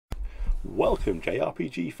Welcome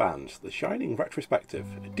JRPG fans to the Shining Retrospective,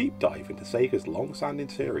 a deep dive into Sega's long-standing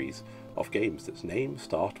series of games that's names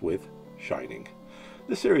start with Shining.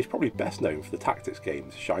 This series is probably best known for the tactics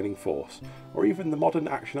games Shining Force, or even the modern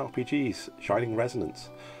action RPGs Shining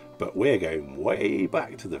Resonance, but we're going way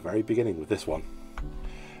back to the very beginning with this one.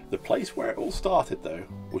 The place where it all started though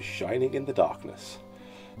was Shining in the Darkness.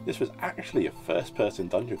 This was actually a first-person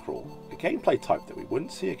dungeon crawl, a gameplay type that we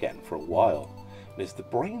wouldn't see again for a while, and is the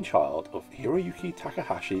brainchild of Hiroyuki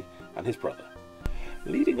Takahashi and his brother.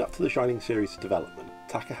 Leading up to the Shining series' development,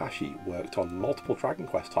 Takahashi worked on multiple Dragon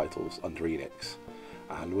Quest titles under Enix,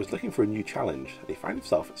 and was looking for a new challenge, and he found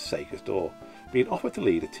himself at Sega's door, being offered to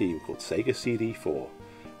lead a team called Sega CD4,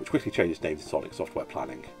 which quickly changed its name to Sonic Software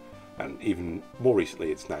Planning, and even more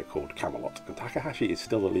recently it's now called Camelot, and Takahashi is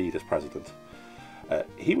still the lead as president.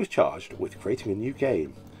 He was charged with creating a new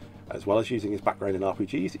game. As well as using his background in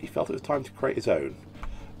RPGs, he felt it was time to create his own.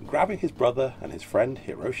 Grabbing his brother and his friend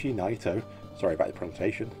Hiroshi Naito, sorry about the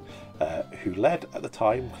pronunciation, who led at the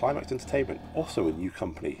time Climax Entertainment, also a new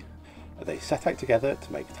company, they set out together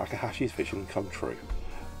to make Takahashi's vision come true.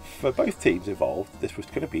 For both teams involved, this was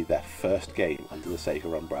going to be their first game under the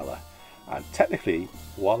Sega umbrella, and technically,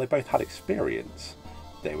 while they both had experience,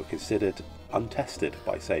 they were considered untested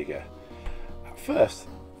by Sega. At first,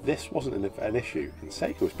 this wasn't an issue, and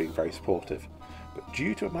Sega was being very supportive, but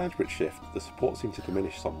due to a management shift, the support seemed to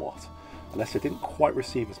diminish somewhat, unless they didn't quite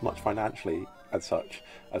receive as much financially and such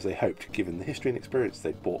as they hoped, given the history and experience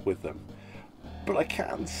they'd brought with them. But I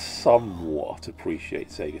can somewhat appreciate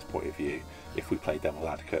Sega's point of view if we play devil's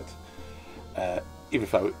advocate, even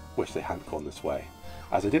if I wish they hadn't gone this way,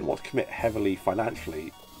 as they didn't want to commit heavily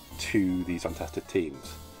financially to these untested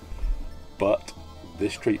teams. But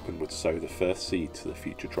this treatment would sow the first seed to the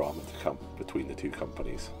future drama to come between the two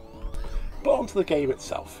companies. But on to the game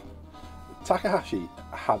itself. Takahashi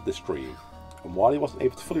had this dream, and while he wasn't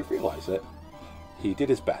able to fully realise it, he did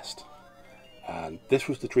his best. And this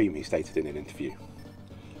was the dream he stated in an interview.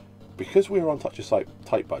 Because we were on such a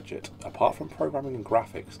tight budget, apart from programming and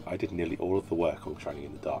graphics, I did nearly all of the work on Shining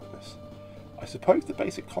in the Darkness. I suppose the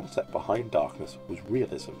basic concept behind Darkness was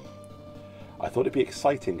realism. I thought it'd be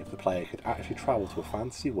exciting if the player could actually travel to a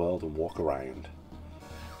fantasy world and walk around,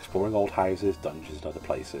 exploring old houses, dungeons and other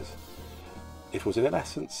places. It was in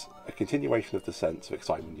essence a continuation of the sense of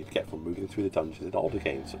excitement you'd get from moving through the dungeons in older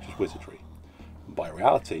games such as Wizardry. And by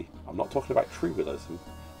reality, I'm not talking about true realism,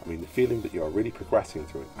 I mean the feeling that you are really progressing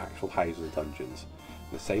through an actual house and dungeons,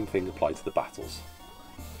 and the same thing applied to the battles.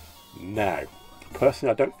 Now,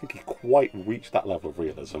 personally I don't think he quite reached that level of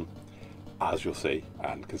realism, as you'll see,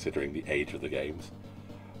 and considering the age of the games.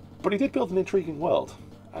 But he did build an intriguing world,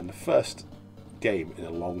 and the first game in a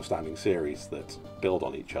long-standing series that build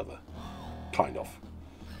on each other. Kind of.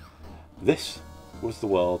 This was the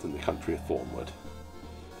world in the country of Thornwood,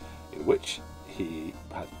 in which he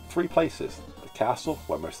had three places: the castle,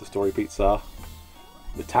 where most of the story beats are,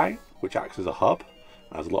 the town, which acts as a hub,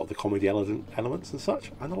 and has a lot of the comedy elements and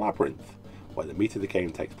such, and the labyrinth, where the meat of the game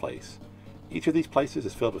takes place. Each of these places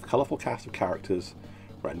is filled with colourful cast of characters,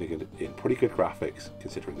 rendering in pretty good graphics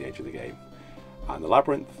considering the age of the game. And the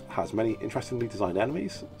labyrinth has many interestingly designed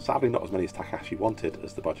enemies, sadly not as many as Takahashi wanted,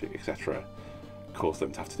 as the budget etc. caused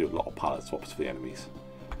them to have to do a lot of palette swaps for the enemies.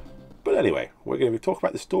 But anyway, we're going to talk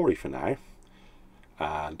about the story for now,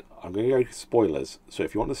 and I'm going to go to spoilers, so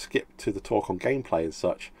if you want to skip to the talk on gameplay and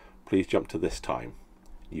such, please jump to this time.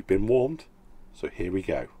 You've been warned, so here we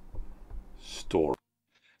go. Story.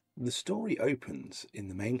 The story opens in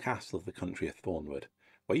the main castle of the country of Thornwood,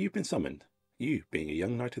 where you've been summoned, you being a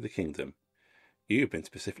young knight of the kingdom. You've been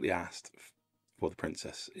specifically asked for the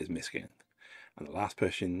princess is missing, and the last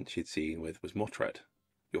person she'd seen with was Mordred,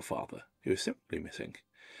 your father, who is simply missing.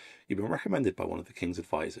 You've been recommended by one of the king's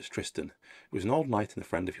advisors, Tristan, who is an old knight and a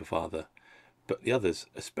friend of your father, but the others,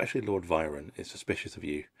 especially Lord Byron, is suspicious of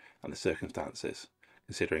you and the circumstances,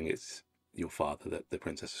 considering it's your father that the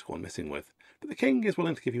princess has gone missing with. But the king is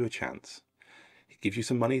willing to give you a chance. He gives you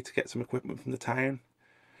some money to get some equipment from the town,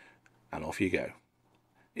 and off you go.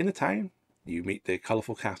 In the town, you meet the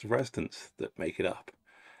colourful cast of residents that make it up,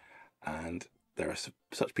 and there are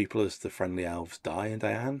such people as the friendly elves Di and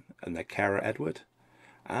Diane, and their carer Edward,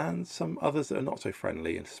 and some others that are not so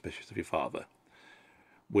friendly and suspicious of your father.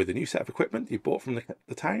 With a new set of equipment you bought from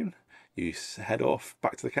the town, you head off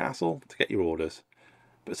back to the castle to get your orders.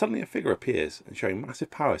 But suddenly a figure appears, and showing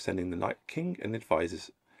massive power, sending the Night King and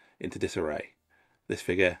advisors into disarray. This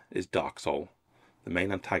figure is Dark Soul, the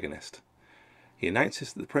main antagonist. He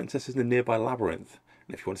announces that the princess is in the nearby labyrinth,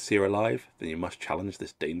 and if you want to see her alive, then you must challenge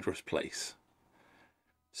this dangerous place.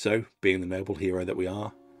 So, being the noble hero that we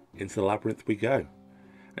are, into the labyrinth we go.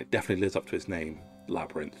 And it definitely lives up to its name,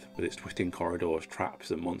 Labyrinth, with its twisting corridors,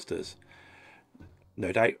 traps and monsters.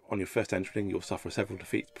 No doubt, on your first entering, you'll suffer several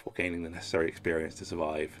defeats before gaining the necessary experience to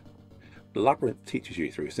survive. The Labyrinth teaches you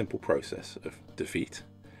through a simple process of defeat,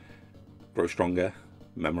 grow stronger,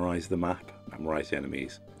 memorise the map, memorise the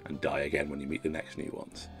enemies, and die again when you meet the next new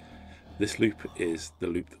ones. This loop is the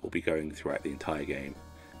loop that will be going throughout the entire game,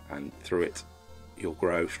 and through it you'll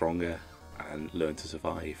grow stronger and learn to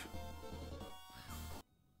survive.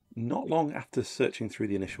 Not long after searching through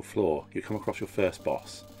the initial floor, you come across your first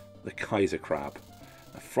boss, the Kaiser Crab,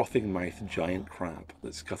 a frothing-mouthed giant crab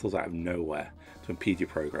that scuttles out of nowhere to impede your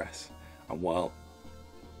progress. And well,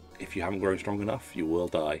 if you haven't grown strong enough, you will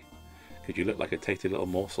die, because you look like a tasty little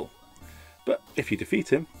morsel. But if you defeat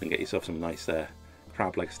him and get yourself some nice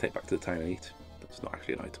crab legs to take back to the town and eat, that's not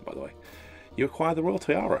actually an item by the way, you acquire the Royal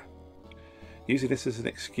Tiara. Using this as an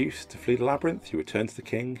excuse to flee the labyrinth, you return to the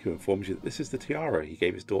king, who informs you that this is the tiara he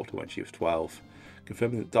gave his daughter when she was 12,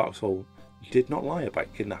 confirming that Dark Soul did not lie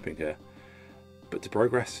about kidnapping her. But to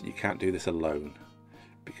progress, you can't do this alone,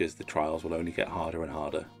 because the trials will only get harder and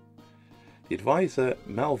harder. The advisor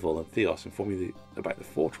Melville and Theos inform you about the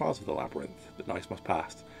 4 trials of the labyrinth that knights must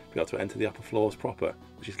pass to be able to enter the upper floors proper,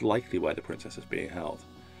 which is likely where the princess is being held.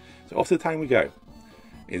 So off to the town we go.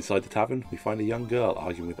 Inside the tavern, we find a young girl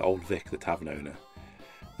arguing with old Vic, the tavern owner.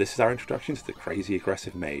 This is our introduction to the crazy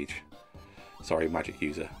aggressive magic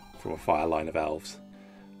user from a fire line of elves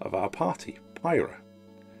of our party, Pyra.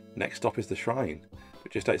 Next stop is the shrine,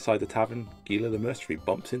 but just outside the tavern, Gila the mercenary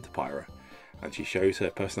bumps into Pyra, and she shows her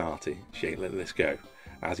personality. She ain't letting this go.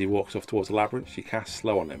 As he walks off towards the labyrinth, she casts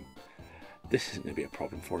slow on him. This isn't going to be a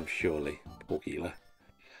problem for him, surely. Poor Gila.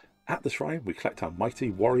 At the shrine, we collect our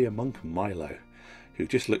mighty warrior monk Milo, who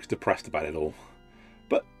just looks depressed about it all.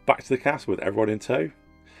 But back to the castle with everyone in tow,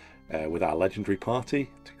 with our legendary party,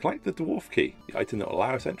 to collect the dwarf key, the item that will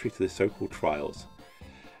allow us entry to the so-called trials.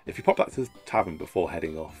 If you pop back to the tavern before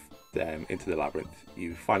heading off into the labyrinth,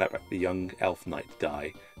 you find out about the young elf knight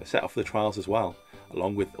Dai that set off the trials as well,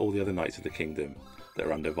 along with all the other knights of the kingdom that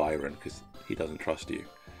are under Viren, because he doesn't trust you.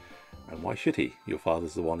 And why should he? Your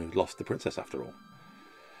father's the one who lost the princess after all.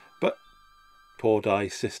 But poor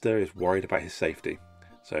Dai's sister is worried about his safety,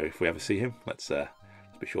 so if we ever see him, let's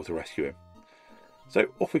be sure to rescue him. So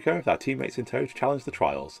off we go with our teammates in tow to challenge the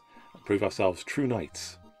trials and prove ourselves true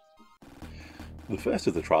knights. The first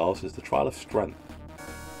of the trials is the Trial of Strength.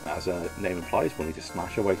 As the name implies, we'll need to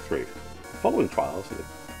smash our way through. The following trials are the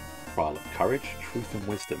Trial of Courage, Truth and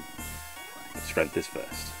Wisdom, but Strength is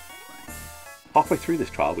first. Halfway through this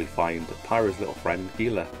trial we find Pyra's little friend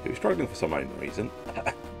Gila, who is struggling for some unknown reason.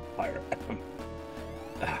 Pyra.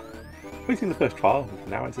 Completing the first trial, we can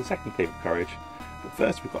now enter the second Cave of Courage, but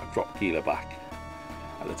first we've got to drop Gila back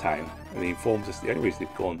at the town, and he informs us the only reason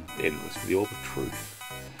they've gone in was for the Orb of Truth.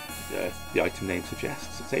 The item name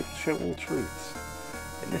suggests it's able to show all truths.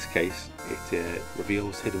 In this case, it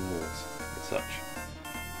reveals hidden walls and such.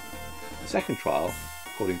 The second trial,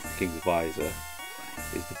 according to the King's Advisor,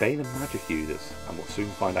 is the bane of magic users, and we'll soon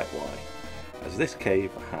find out why, as this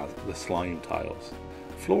cave has the slime tiles,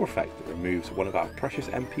 a floor effect that removes one of our precious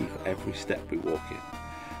MP for every step we walk in,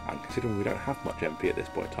 and considering we don't have much MP at this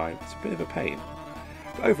point in time, it's a bit of a pain.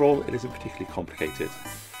 But overall, it isn't particularly complicated.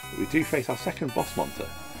 But we do face our second boss monster,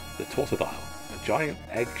 the Tortodile, a giant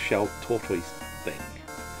egg-shelled tortoise thing,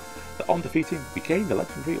 that on defeating we gain the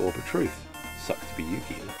legendary Orb of Truth. Sucks to be you,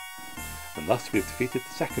 Gila. And thus we have defeated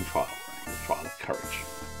the second trial, the Trial of Courage.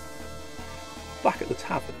 Back at the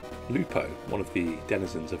tavern, Lupo, one of the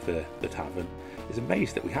denizens of the tavern, is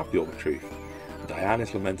amazed that we have the Orb of Truth, and Diane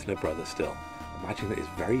is lamenting her brother still, imagining that his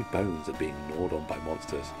very bones are being gnawed on by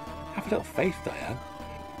monsters. Have a little faith, Diane.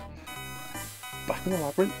 Back in the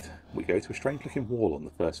labyrinth, we go to a strange looking wall on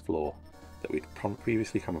the first floor that we'd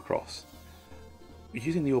previously come across.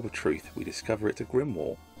 Using the Orb of Truth, we discover it's a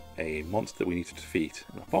Grimwall, a monster that we need to defeat,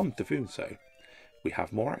 and upon doing so, we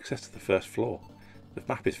have more access to the first floor. The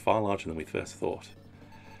map is far larger than we first thought.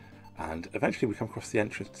 And eventually we come across the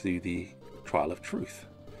entrance to the Trial of Truth.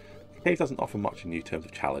 The cave doesn't offer much in new terms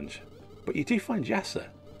of challenge, but you do find Jessa,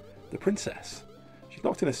 the princess. She's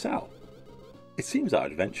locked in a cell. It seems our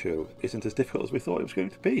adventure isn't as difficult as we thought it was going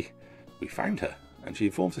to be. We found her, and she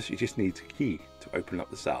informs us she just needs a key to open up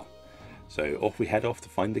the cell. So off we head off to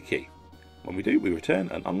find the key. When we do, we return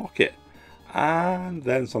and unlock it. And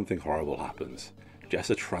then something horrible happens.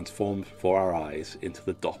 Jessa transforms before our eyes into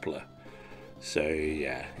the Doppler. So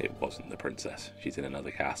yeah, it wasn't the princess. She's in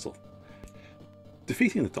another castle.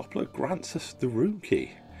 Defeating the Doppler grants us the room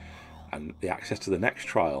key and the access to the next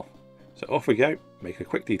trial. So off we go, make a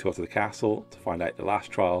quick detour to the castle to find out the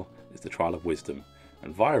last trial is the Trial of Wisdom,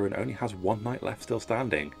 and Viren only has one knight left still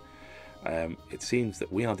standing. It seems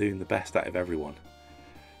that we are doing the best out of everyone.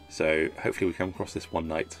 So hopefully we come across this one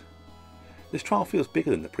knight. This trial feels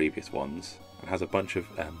bigger than the previous ones and has a bunch of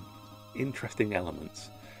interesting elements,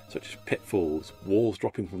 such as pitfalls, walls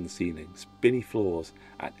dropping from the ceiling, spinny floors,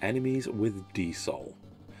 and enemies with D-Sol.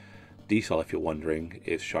 D-Sol, if you're wondering,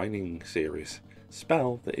 is Shining series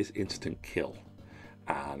spell that is instant kill,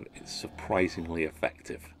 and it's surprisingly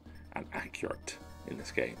effective and accurate in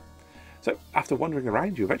this game. So after wandering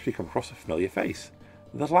around, you eventually come across a familiar face,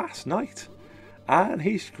 the last knight, and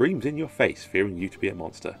he screams in your face, fearing you to be a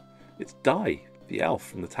monster. It's Dai, the elf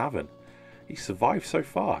from the tavern. He survived so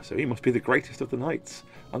far, so he must be the greatest of the knights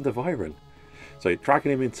under Viren. So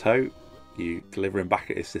dragging him in tow, you deliver him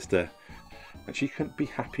back at his sister, and she couldn't be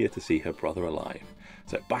happier to see her brother alive.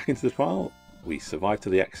 So back into the trial, we survived to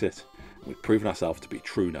the exit, and we've proven ourselves to be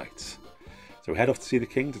true knights. So we head off to see the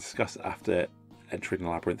king to discuss it after entering the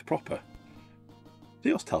labyrinth proper.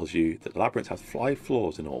 Theos tells you that the labyrinth has 5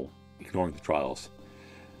 floors in all, ignoring the trials.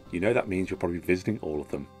 You know that means you're probably visiting all of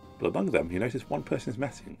them, but among them you notice one person is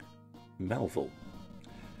missing, Melville.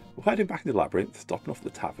 We're heading back into the labyrinth, stopping off at the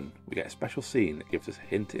tavern. We get a special scene that gives us a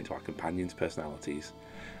hint into our companions' personalities,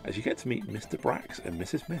 as you get to meet Mr. Brax and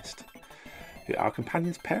Mrs. Mist, who are our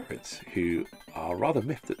companions' parents, who are rather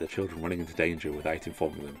miffed at their children running into danger without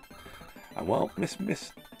informing them. And well, Miss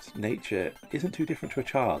Mist's nature isn't too different to a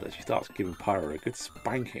child, as she starts giving Pyra a good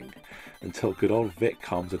spanking until good old Vic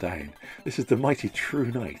calms her down. This is the mighty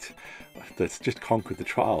true knight that's just conquered the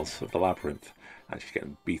trials of the labyrinth, and she's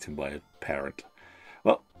getting beaten by a parent.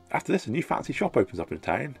 Well, after this, a new fancy shop opens up in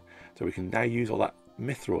town, so we can now use all that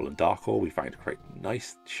mithril and dark ore we found to create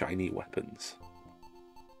nice shiny weapons.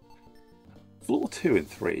 Floor 2 and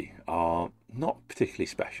 3 are not particularly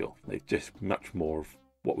special, they're just much more of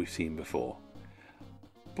what we've seen before.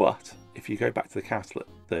 But if you go back to the castle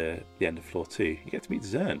at the end of floor 2, you get to meet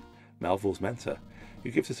Zern, Melville's mentor,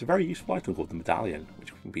 who gives us a very useful item called the medallion,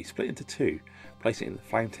 which can be split into 2, placing it in the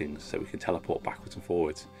fountings so we can teleport backwards and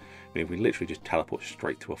forwards. I mean, we literally just teleport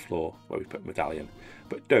straight to a floor where we put the medallion,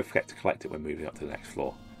 but don't forget to collect it when moving up to the next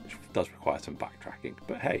floor, which does require some backtracking,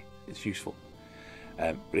 but hey, it's useful.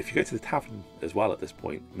 But if you go to the tavern as well at this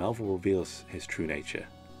point, Melville reveals his true nature.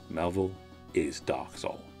 Melville is Dark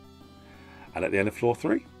Soul. And at the end of floor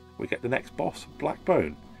 3, we get the next boss,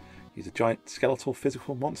 Blackbone. He's a giant skeletal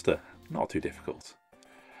physical monster, not too difficult.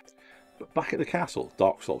 But back at the castle,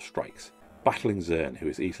 Dark Soul strikes, battling Zern, who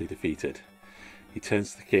is easily defeated. He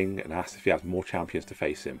turns to the king and asks if he has more champions to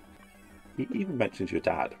face him. He even mentions your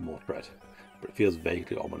dad, Mordred, but it feels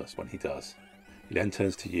vaguely ominous when he does. He then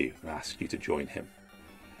turns to you and asks you to join him,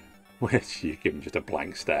 which you give him just a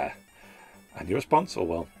blank stare. And your response, or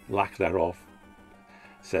well, lack thereof,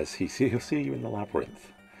 says he'll see you in the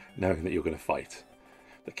labyrinth, knowing that you're going to fight.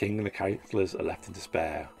 The king and the councillors are left in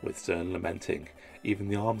despair, with Zern lamenting, even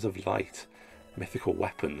the arms of light, mythical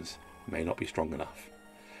weapons, may not be strong enough.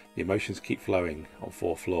 The emotions keep flowing on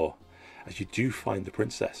 4th floor, as you do find the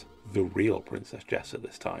princess, the real Princess Jessa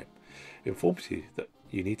this time. It informs you that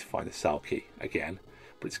you need to find the cell key again,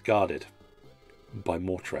 but it's guarded by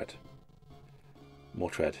Mordred.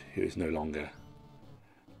 Mordred, who is no longer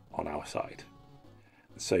on our side.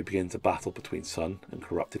 And so begins a battle between son and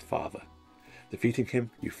corrupted father. Defeating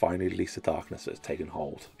him, you finally release the darkness that has taken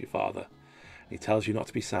hold of your father. And he tells you not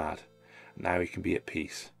to be sad, and now he can be at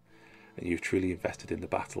peace. And you've truly invested in the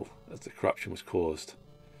battle, as the corruption was caused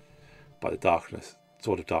by the darkness,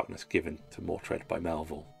 sword of darkness given to Mordred by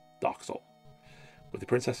Melville, Dark Soul. With the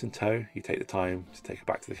princess in tow, you take the time to take her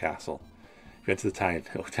back to the castle. If you enter the town,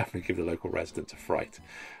 it will definitely give the local residents a fright,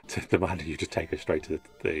 demanding you to take her straight to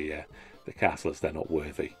the castle as they're not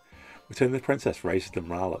worthy. Returning the princess raises the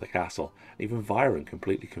morale at the castle, even Viren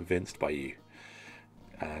completely convinced by you.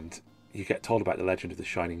 And you get told about the legend of the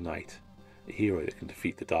Shining Knight, a hero that can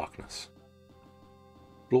defeat the darkness.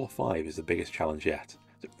 Floor 5 is the biggest challenge yet,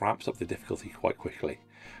 as it ramps up the difficulty quite quickly.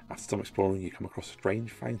 After some exploring, you come across a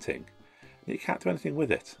strange fountain, and you can't do anything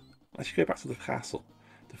with it, unless you go back to the castle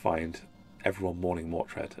to find everyone mourning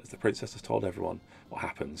Mordred, as the princess has told everyone what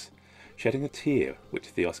happens, shedding a tear which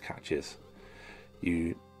Theos catches.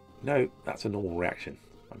 You know that's a normal reaction.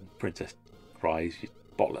 When the princess cries, you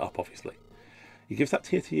bottle it up obviously. He gives that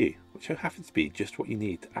tear to you, which happens to be just what you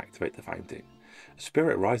need to activate the fountain. A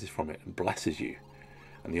spirit rises from it and blesses you,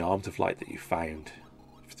 and the arms of light that you found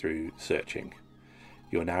through searching.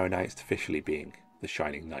 You are now announced officially being the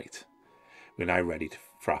Shining Knight. We are now ready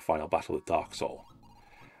for our final battle with Dark Soul.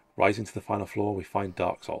 Rising to the final floor, we find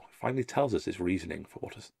Dark Soul, who finally tells us his reasoning for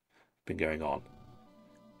what has been going on.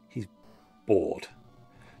 He's bored.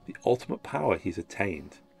 The ultimate power he's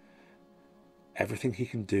attained everything he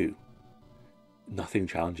can do, nothing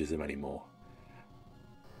challenges him anymore.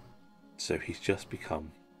 So he's just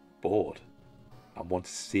become bored and wanted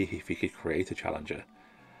to see if he could create a challenger.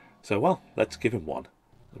 So, well, let's give him one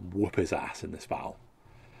and whoop his ass in this battle.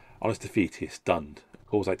 On his defeat, he is stunned,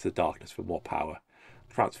 calls out to the darkness for more power,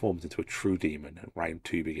 transforms into a true demon, and round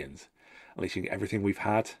 2 begins. Unleashing everything we've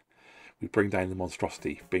had, we bring down the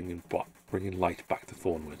monstrosity, bringing light back to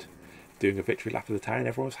Thornwood. Doing a victory lap of the town,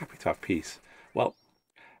 everyone was happy to have peace. Well,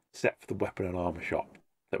 except for the weapon and armour shop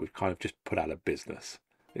that we've kind of just put out of business,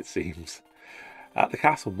 it seems. At the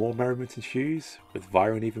castle, more merriment ensues, with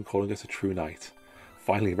Viren even calling us a true knight.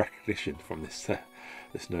 Finally recognition from this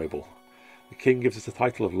noble. The king gives us the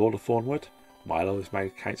title of Lord of Thornwood. Milo is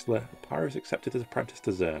made councillor, and Pyra is accepted as apprentice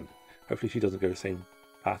to Zern. Hopefully she doesn't go the same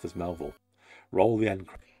path as Melville. Roll the end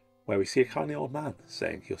credits, where we see a kindly old man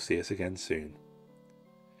saying he'll see us again soon.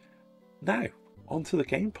 Now, on to the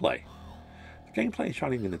gameplay. The gameplay in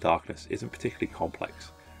Shining in the Darkness isn't particularly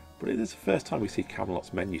complex, but it is the first time we see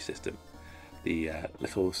Camelot's menu system. The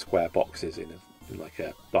little square boxes in like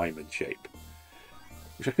a diamond shape,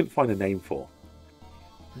 which I couldn't find a name for.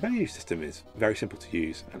 The menu system is very simple to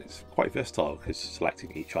use, and it's quite versatile because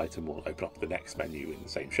selecting each item will open up the next menu in the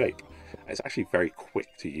same shape. It's actually very quick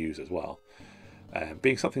to use as well.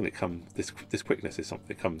 Being something that this quickness is something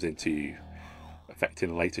that comes into effect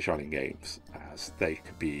in later Shining games, as they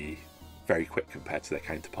can be very quick compared to their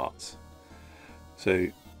counterparts. So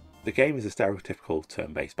the game is a stereotypical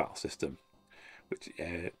turn-based battle system, which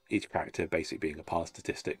each character basically being a pile of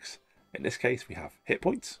statistics. In this case, we have hit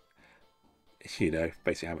points,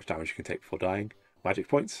 basically how much damage you can take before dying. Magic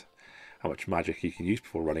points, how much magic you can use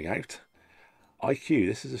before running out. IQ,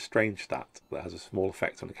 this is a strange stat that has a small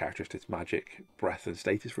effect on the characteristics magic, breath and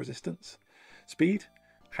status resistance. Speed,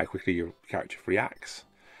 how quickly your character reacts.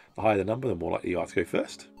 The higher the number, the more likely you are to go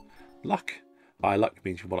first. Luck, higher luck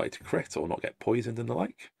means you're more likely to crit or not get poisoned and the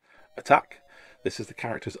like. Attack, this is the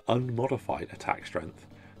character's unmodified attack strength.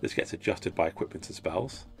 This gets adjusted by equipment and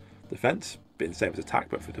spells. Defense, being the same as attack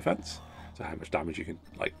but for defense. So how much damage you can,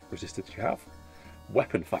 resistance you have.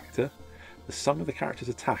 Weapon factor, the sum of the character's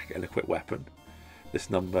attack and equipped weapon. This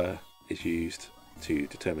number is used to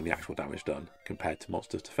determine the actual damage done compared to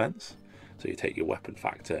monster's defense. So you take your weapon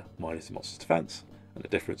factor minus the monster's defense, and the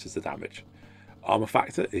difference is the damage. Armor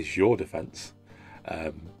factor is your defense,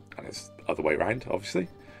 and it's the other way around, obviously.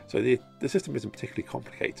 So the system isn't particularly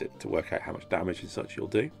complicated to work out how much damage and such you'll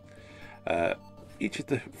do. Each of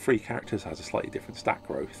the 3 characters has a slightly different stat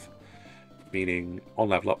growth, meaning on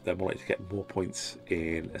level up they're more likely to get more points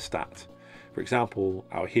in a stat. For example,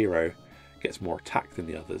 our hero gets more attack than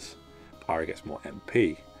the others. Pyra gets more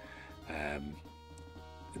MP. And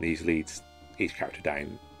these leads each character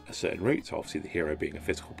down a certain route. So obviously the hero being a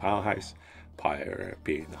physical powerhouse, Pyra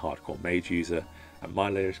being the hardcore mage user, and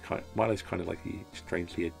Milo's kind of like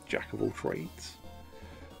strangely a jack of all trades.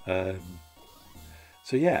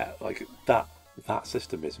 So yeah, like that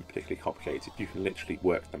system isn't particularly complicated. You can literally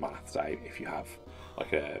work the maths out if you have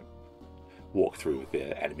like a walkthrough with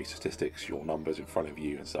the enemy statistics, your numbers in front of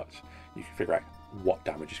you and such. You can figure out what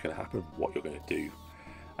damage is going to happen, what you're going to do.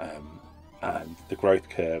 And the growth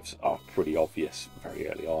curves are pretty obvious very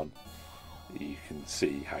early on. You can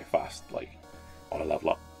see how fast, like on a level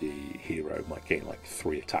up, the hero might gain like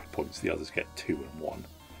 3 attack points, the others get 2 and 1.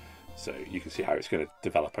 So you can see how it's going to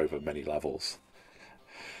develop over many levels.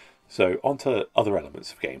 So on to other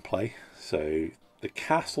elements of gameplay. So the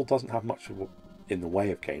castle doesn't have much in the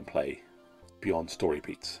way of gameplay beyond story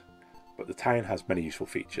beats, but the town has many useful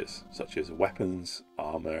features such as a weapons,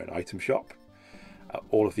 armour and item shop.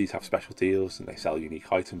 All of these have special deals and they sell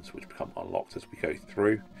unique items which become unlocked as we go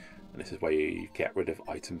through, and this is where you get rid of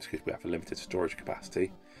items because we have a limited storage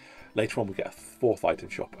capacity. Later on we get a 4th item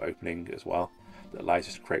shop opening as well that allows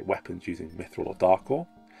us to create weapons using mithril or dark ore.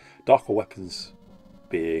 Dark ore weapons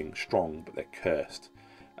being strong but they're cursed.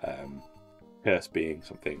 Cursed being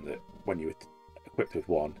something that when you're equipped with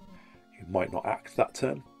one you might not act that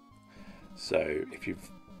turn. So if you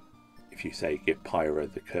say give Pyra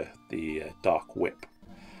the dark whip,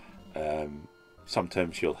 some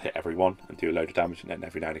turns she'll hit everyone and do a load of damage, and then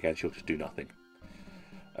every now and again she'll just do nothing.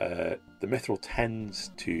 The mithril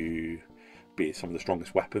tends to be some of the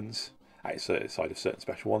strongest weapons outside of certain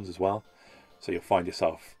special ones as well. So you'll find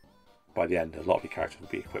yourself by the end a lot of your characters will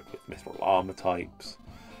be equipped with mithril armor types,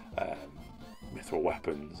 mithril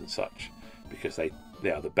weapons and such, because they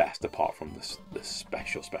are the best apart from the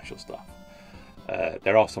special stuff.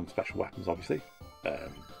 There are some special weapons obviously,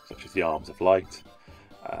 such as the arms of light,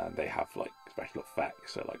 and they have like special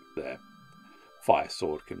effects. So like the fire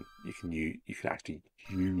sword you can actually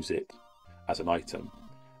use it as an item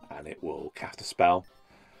and it will cast a spell.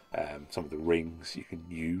 Some of the rings you can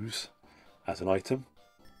use as an item,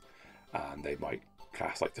 and they might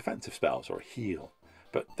cast like defensive spells or a heal,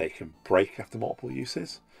 but they can break after multiple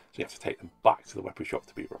uses, so you have to take them back to the weapon shop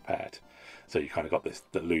to be repaired. So you kind of got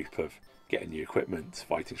the loop of getting new equipment,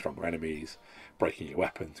 fighting stronger enemies, breaking your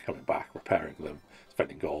weapons, coming back, repairing them,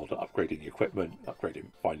 spending gold, upgrading your equipment,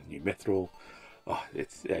 finding new mithril. Oh,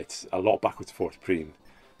 it's a lot backwards and forwards between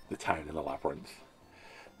the town and the labyrinth.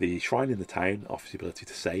 The shrine in the town offers the ability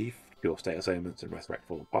to save, cure status ailments, and resurrect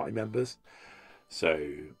fallen party members. So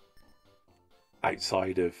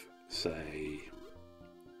outside of,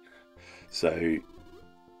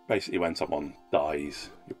 basically when someone dies,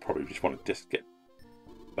 you probably just want to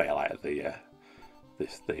bail out of the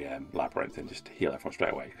labyrinth and just heal everyone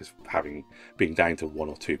straight away, because being down to 1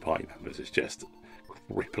 or 2 party members is just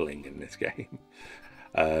crippling in this game.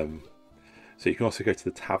 So you can also go to the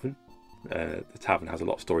tavern. The tavern has a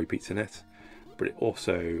lot of story beats in it, but it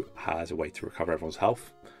also has a way to recover everyone's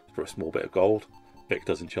health for a small bit of gold. Vic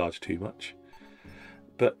doesn't charge too much,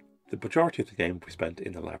 but the majority of the game will be spent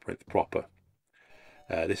in the labyrinth proper.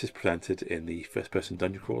 This is presented in the first-person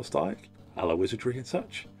dungeon crawler style, a la Wizardry and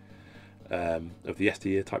such, of the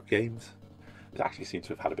yesteryear type games. It actually seems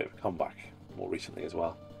to have had a bit of a comeback more recently as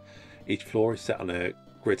well. Each floor is set on a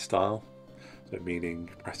grid style, so meaning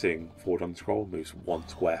pressing forward on the scroll moves 1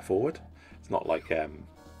 square forward. It's not like an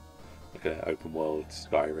open world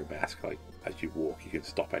Skyrim-esque, like as you walk you can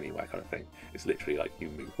stop anywhere kind of thing. It's literally like you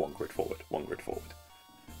move 1 grid forward, 1 grid forward.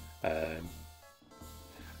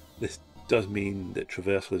 This does mean that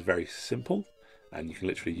traversal is very simple, and you can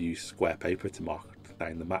literally use square paper to mark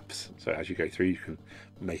down the maps. So as you go through, you can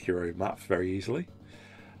make your own maps very easily.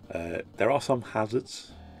 There are some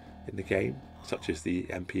hazards in the game, such as the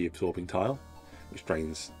MP absorbing tile, which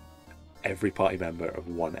drains every party member of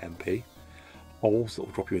 1 MP. Holes that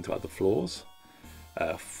will drop you into other floors.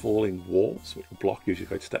 Falling walls, which will block you as you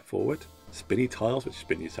go to step forward. Spinny tiles, which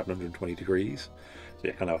spin you 720 degrees. So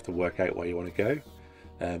you kind of have to work out where you want to go.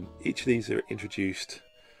 Each of these are introduced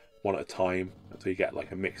one at a time until you get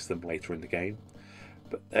like a mix of them later in the game.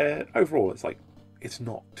 But overall, it's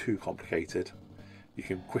not too complicated. You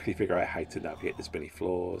can quickly figure out how to navigate the spinny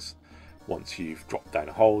floors. Once you've dropped down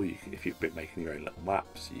a hole, if you've been making your own little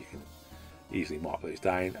maps, you can easily mark those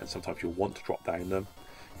down, and sometimes you'll want to drop down them.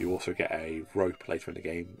 You also get a rope later in the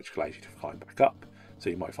game which allows you to climb back up, so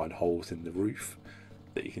you might find holes in the roof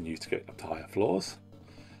that you can use to get up to higher floors.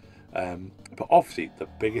 But obviously the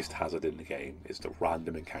biggest hazard in the game is the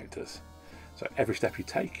random encounters. So every step you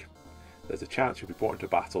take, there's a chance you'll be brought into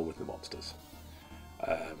battle with the monsters.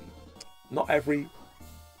 Not every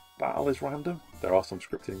battle is random. There are some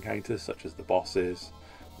scripted encounters, such as the bosses,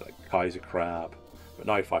 like Kaiser Crab, but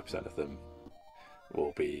 95% of them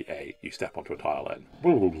will be you step onto a tile and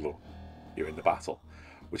you're in the battle,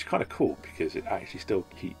 which is kind of cool because it actually still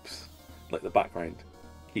keeps, like, the background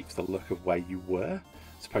keeps the look of where you were,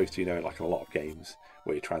 as opposed to, like in a lot of games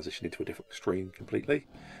where you transition into a different screen completely.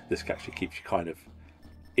 This actually keeps you kind of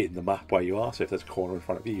in the map where you are, so if there's a corner in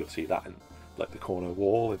front of you, you'll see that in like the corner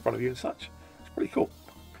wall in front of you and such. It's pretty cool.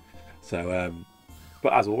 So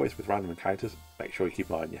but as always with random encounters, make sure you keep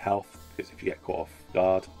an eye on your health, because if you get caught off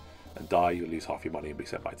guard and die, you'll lose half your money and be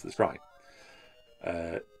sent back to the shrine.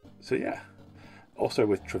 So yeah, also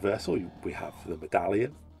with traversal we have the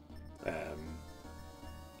medallion,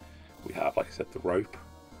 we have, like I said, the rope,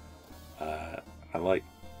 and like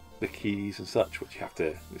the keys and such, which you have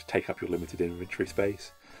to just take up your limited inventory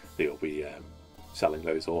space. So you'll be selling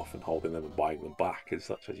those off and holding them and buying them back as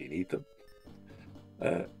such as you need them.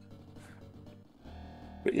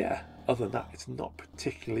 But yeah, other than that, it's not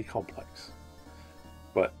particularly complex.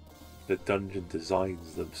 But the dungeon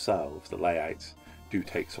designs themselves, the layouts, do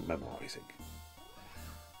take some memorising.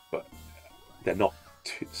 But they're not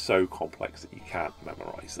so complex that you can't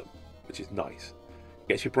memorise them, which is nice.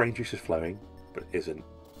 Gets your brain juices flowing, but it isn't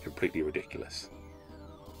completely ridiculous.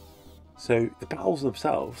 So the battles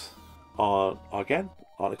themselves aren't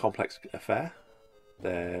a complex affair.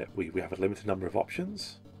 We have a limited number of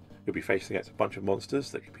options. You'll be facing against a bunch of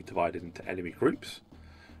monsters that can be divided into enemy groups.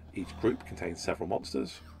 Each group contains several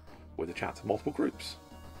monsters, with a chance of multiple groups.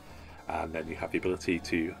 And then you have the ability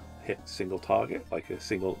to hit single target, like a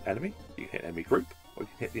single enemy. You can hit an enemy group, or you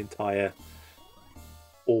can hit the entire,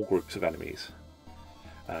 all groups of enemies.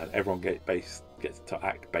 And everyone gets to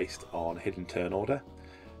act based on a hidden turn order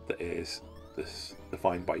that is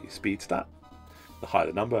defined by your speed stat. The higher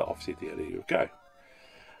the number, obviously the earlier you go.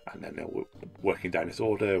 And then we're working down this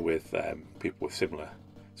order with people with similar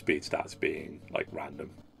speed stats being like random.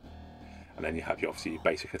 And then you have obviously your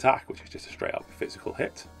basic attack, which is just a straight up physical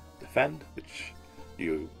hit. Defend, which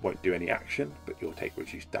You won't do any action, but you'll take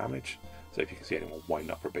reduced damage. So if you can see anyone wind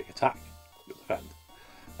up for a big attack, you'll defend.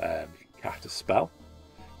 You can cast a spell,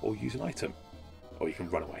 or use an item, or you can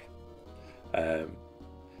run away. And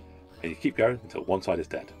you keep going until one side is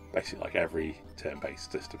dead, basically like every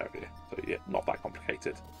turn-based system over here. So yeah, not that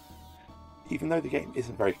complicated. Even though the game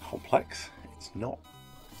isn't very complex, it's not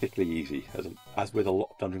particularly easy. As with a lot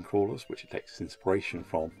of dungeon crawlers, which it takes inspiration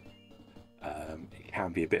from, it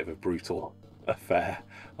can be a bit of a brutal affair,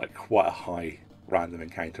 like quite a high random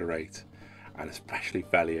encounter rate, and especially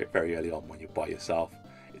very early on when you're by yourself,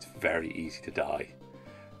 it's very easy to die.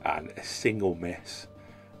 And a single miss,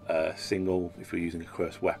 if you're using a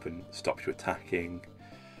cursed weapon, stops you attacking.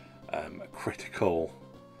 A critical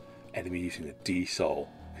enemy using a D-Soul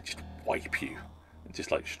can just wipe you, and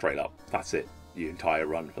just like straight up, that's it. Your entire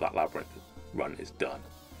run for that labyrinth run is done.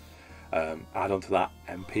 Add on to that,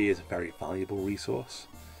 MP is a very valuable resource,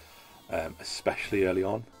 especially early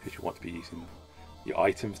on, because you want to be using your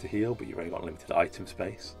items to heal, but you've only got limited item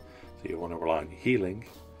space, so you want to rely on your healing,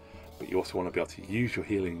 but you also want to be able to use your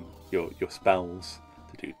healing, your spells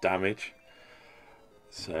to do damage.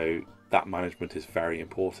 So that management is very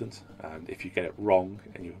important, and if you get it wrong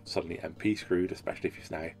and you're suddenly MP screwed, especially if you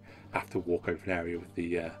now have to walk over an area with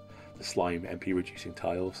the slime MP reducing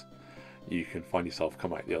tiles, you can find yourself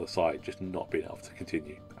come out the other side just not being able to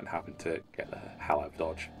continue and having to get the hell out of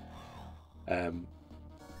dodge.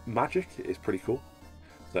 Magic is pretty cool.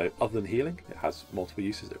 So other than healing, it has multiple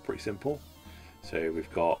uses that are pretty simple. So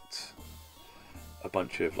we've got a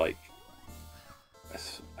bunch of like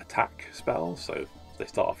attack spells. So they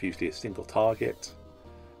start off usually a single target,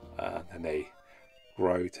 and they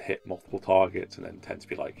grow to hit multiple targets, and then tend to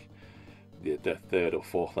be like the third or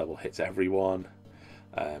fourth level hits everyone.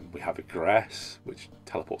 We have Aggress, which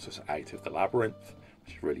teleports us out of the labyrinth,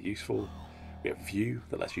 which is really useful. We have View,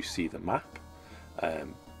 that lets you see the map.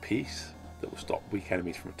 Peace, that will stop weak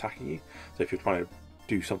enemies from attacking you. So if you're trying to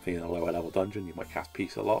do something in a lower level dungeon, you might cast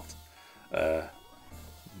Peace a lot.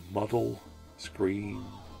 Muddle, Screen,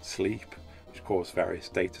 Sleep, which cause various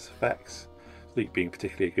status effects. Sleep being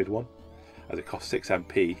particularly a good one. As it costs 6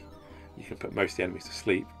 MP, you can put most of the enemies to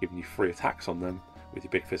sleep, giving you free attacks on them with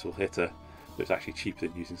your big physical hitter. So it's actually cheaper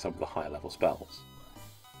than using some of the higher level spells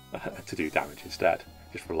to do damage instead.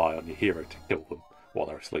 Just rely on your hero to kill them while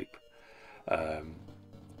they're asleep.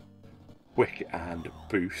 Quick and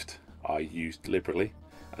Boost are used deliberately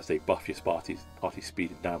as they buff your party's speed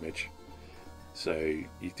and damage. So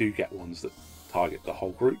you do get ones that target the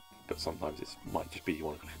whole group, but sometimes it might just be you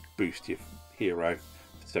want to boost your hero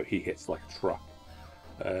so he hits like a truck.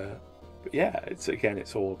 But yeah,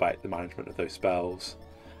 it's all about the management of those spells,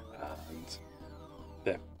 and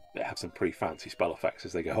they have some pretty fancy spell effects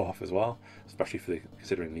as they go off as well, especially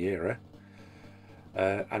considering the era.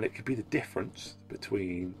 And it could be the difference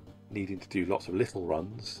between needing to do lots of little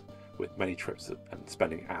runs with many trips and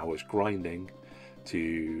spending hours grinding,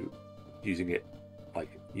 to using your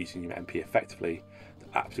MP effectively,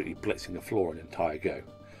 to absolutely blitzing the floor an entire go.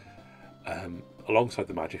 Alongside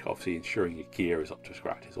the magic, obviously ensuring your gear is up to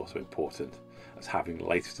scratch is also important, as having the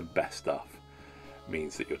latest and best stuff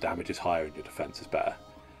means that your damage is higher and your defense is better,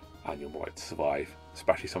 and you're more likely to survive,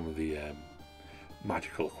 especially some of the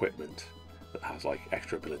magical equipment that has like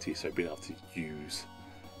extra abilities. So being able to use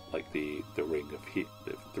like the ring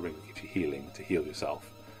that gives you healing to heal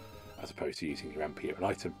yourself, as opposed to using your MP or an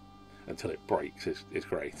item until it breaks, is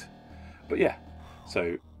great. But yeah,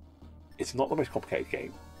 so it's not the most complicated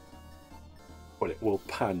game, but it will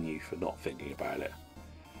pan you for not thinking about it.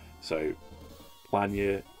 So plan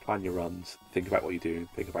your runs, think about what you're doing,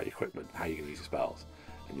 think about your equipment, how you're going to use your spells,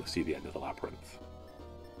 and you'll see the end of the labyrinth.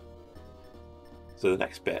 So the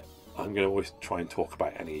next bit, I'm going to always try and talk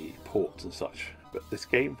about any ports and such, but this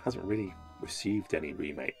game hasn't really received any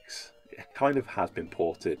remakes. It kind of has been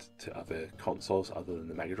ported to other consoles other than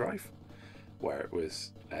the Megadrive, where it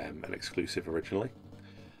was an exclusive originally.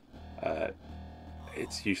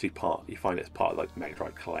 It's usually you find it's part of like the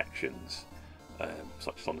Megadrive collections,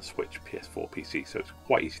 such as on the Switch, PS4, PC, so it's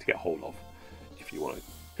quite easy to get hold of if you want to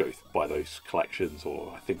go buy those collections,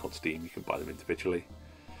 or I think on Steam you can buy them individually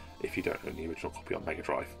if you don't own the original copy on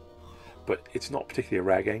Megadrive. But it's not particularly a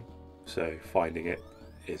rare game, so finding it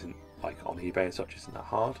isn't like on eBay and such, isn't that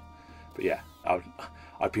hard. But yeah,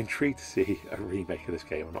 I'd be intrigued to see a remake of this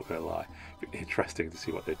game, I'm not going to lie. It'd be interesting to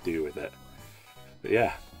see what they do with it. But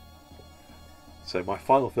yeah, so my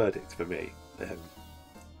final verdict for me,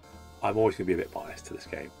 I'm always going to be a bit biased to this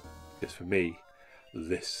game, because for me,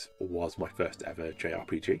 this was my first ever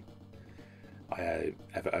JRPG I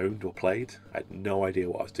ever owned or played. I had no idea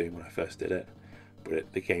what I was doing when I first did it,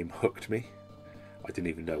 but the game hooked me. I didn't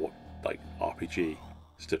even know what like RPG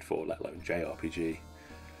stood for, let alone JRPG.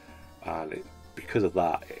 And because of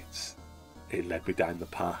that, it led me down the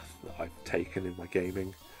path that I've taken in my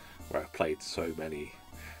gaming, where I've played so many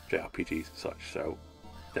JRPGs and such, so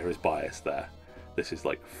there is bias there. This is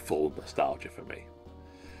like full nostalgia for me.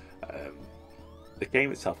 The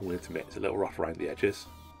game itself, I'm willing to admit, is a little rough around the edges.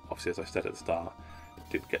 Obviously, as I said at the start,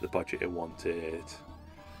 didn't get the budget it wanted.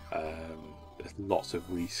 There's lots of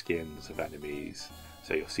reskins of enemies,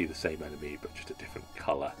 so you'll see the same enemy but just a different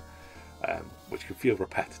colour, which can feel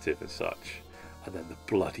repetitive and such. And then the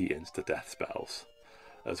bloody insta-death spells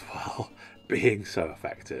as well, being so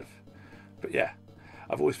effective. But yeah,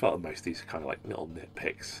 I've always felt that most of these are kind of like little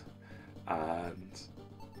nitpicks, and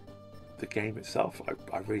the game itself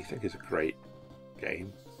I really think is a great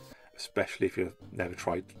game, especially if you've never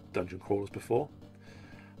tried dungeon crawlers before.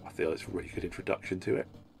 I feel it's a really good introduction to it.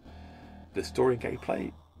 The story and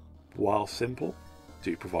gameplay, while simple,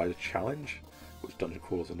 do provide a challenge, which dungeon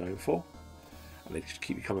crawlers are known for, and they just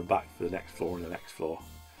keep you coming back for the next floor and the next floor.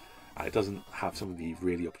 And it doesn't have some of the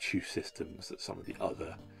really obtuse systems that some of the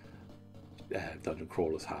other dungeon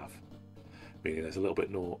crawlers have, meaning there's a little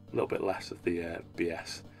bit less of the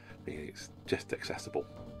BS, meaning it's just accessible.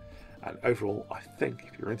 And overall, I think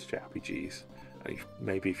if you're into JRPGs, and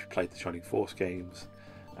maybe if you played the Shining Force games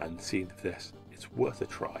and seen this, it's worth a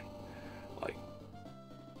try. Like,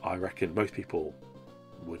 I reckon most people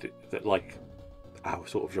that like our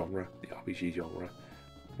sort of genre, the RPG genre,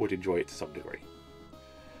 would enjoy it to some degree.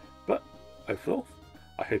 But overall,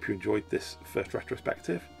 I hope you enjoyed this first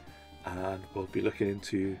retrospective, and we'll be looking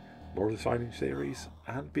into more of the Shining series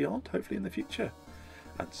and beyond, hopefully in the future.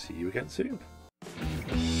 And see you again soon.